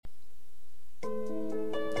Tino,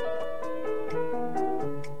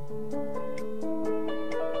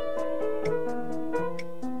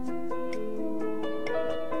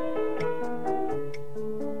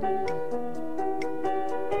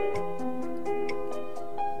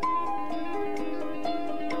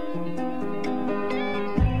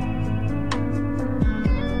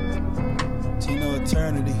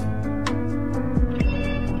 Itturnity.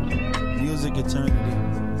 Music Itturnity.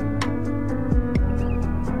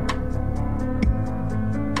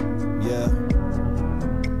 Yeah.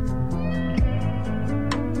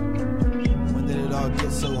 When did it all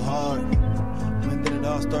get so hard? When did it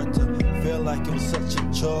all start to feel like it was such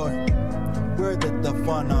a chore? Where did the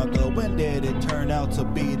fun all go? When did it turn out to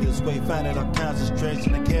be this way? Finding all kinds of strange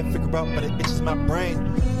and I can't figure out, but it itches my brain.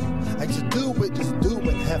 I used to do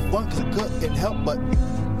it, have fun cause I couldn't help but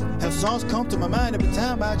have songs come to my mind every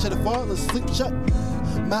time I try to fall asleep shut.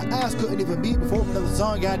 My eyes couldn't even meet before another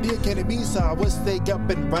song idea came to me, so I would stay up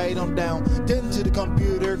and write them down. Then to the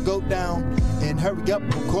computer, go down and hurry up,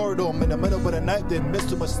 record them in the middle of the night, then miss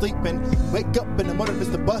too much sleep and wake up in the morning, miss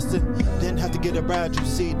the bustin'. Then have to get a ride, you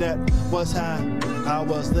see that was how I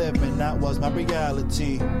was living, that was my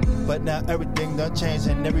reality. But now everything done changed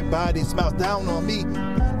and everybody smiles down on me.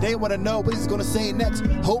 They wanna know what he's gonna say next,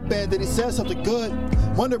 hoping that he says something good.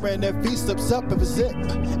 Wondering if he slips up, if it's it,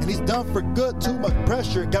 and he's done for good. Too much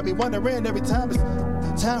pressure got me wondering every time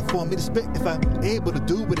it's time for me to spit, if I'm able to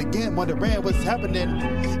do it again. Wondering what's happening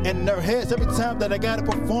in their heads every time that I gotta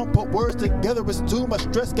perform, put words together. It's too much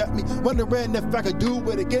stress, got me wondering if I could do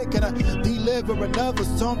it again. Can I deliver another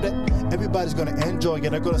song that everybody's gonna enjoy?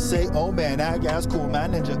 And they're gonna say, oh man, that guy's cool, my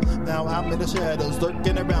ninja. Now I'm in the shadows,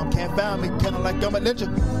 lurking around, can't find me, kinda like I'm a ninja.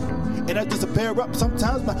 And I disappear up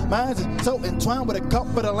sometimes, my mind is so entwined with a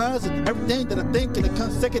couple of lines and everything that I think in a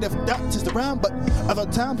consecutive thoughts is around. But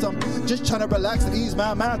other times I'm just trying to relax and ease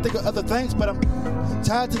my mind, think of other things, but I'm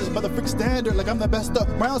tied to this motherfucking standard like I'm the best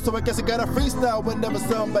around. So I guess I gotta freestyle whenever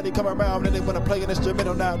somebody come around and they wanna play an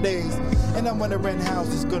instrumental nowadays. And I'm wondering how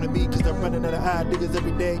it's gonna be, cause they're running out of ideas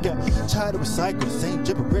every day. Got try to recycle the same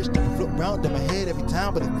gibberish that float around in my head every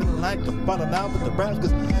time, but it's feeling like I'm falling out with the raps,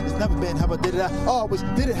 cause it's never been how I did it. I always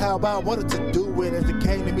did it how I wanted to do it as it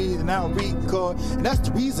came to me, and I'll record. And that's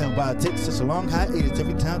the reason why I take such a long hiatus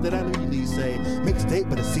every time that I release a mixtape,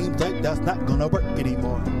 but it seems like that's not gonna work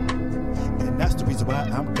anymore. And that's the reason why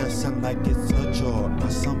I'm guessing like it's a chore or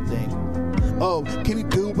something. Oh, can he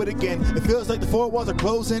do it again? It feels like the four walls are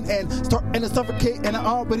closing and starting to suffocate, and I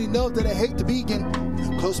already know that I hate to begin.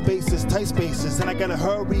 Close spaces, tight spaces, and I gotta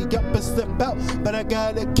hurry up and slip out. But I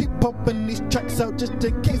gotta keep pumping these tracks out just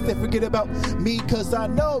in case they forget about me, cause I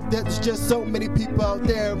know that there's just so many people out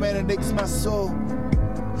there, man, it aches my soul.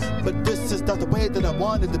 But this is not the way that I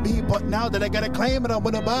wanted to be. But now that I gotta claim it, I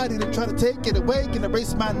want nobody to try to take it away and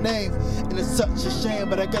erase my name. And it's such a shame,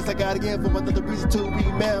 but I guess I gotta give them another reason to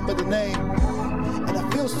remember the name. And I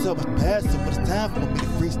feel so much passion, but it's time for me to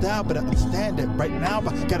freestyle. But I understand that right now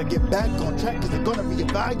I gotta get back on track, cause they're gonna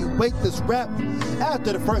reevaluate this rap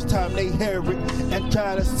after the first time they hear it and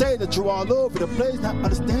try to say that you're all over the place, not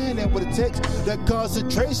understanding what it takes. The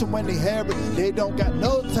concentration when they hear it, they don't got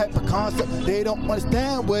no type of concept. They don't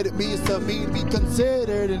understand what it means to me to be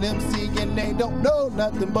considered an MC, and they don't know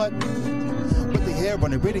nothing but what they hear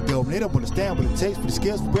on the radio. They don't understand what it takes for the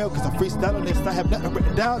skills for real, cause I'm freestyling this, I have nothing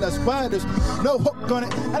written down. That's why there's no hook on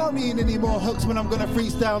it. I don't need any more hooks when I'm gonna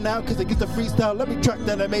freestyle now, cause I get the freestyle every track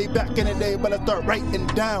that I made back in the day, but I start writing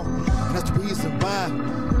down. And that's the reason why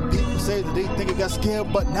people say that they think I got skill,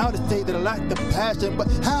 but now they say that I lack the passion.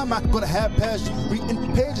 But how am I gonna have passion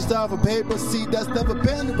reading pages off of paper? See, that's never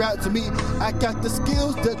been right to me. I got the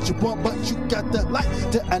skills that you want, but you got the light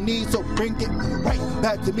that I need, so bring it right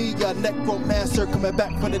back to me. Got necromancer coming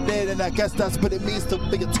back from the dead, and I guess that's what it means to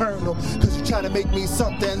be eternal, cause you trying to make me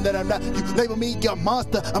something that I'm not. You label me a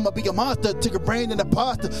monster, I'ma be a monster. Take your brain and a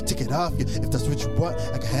pasta, take it off you. If that's what you want,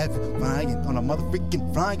 I can have you flying on a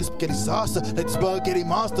motherfucking flying spaghetti saucer like the spaghetti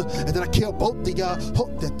monster. And then I kill both of y'all.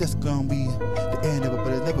 Hope that that's gonna be the end of it,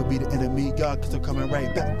 but it'll never be the end of me, y'all, cause I'm coming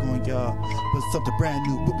right back on y'all with something brand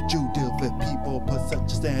new. What would you do if people put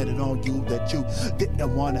such a standard on you that you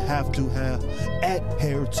didn't want to have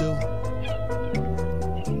adhere to?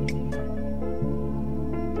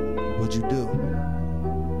 What'd you do?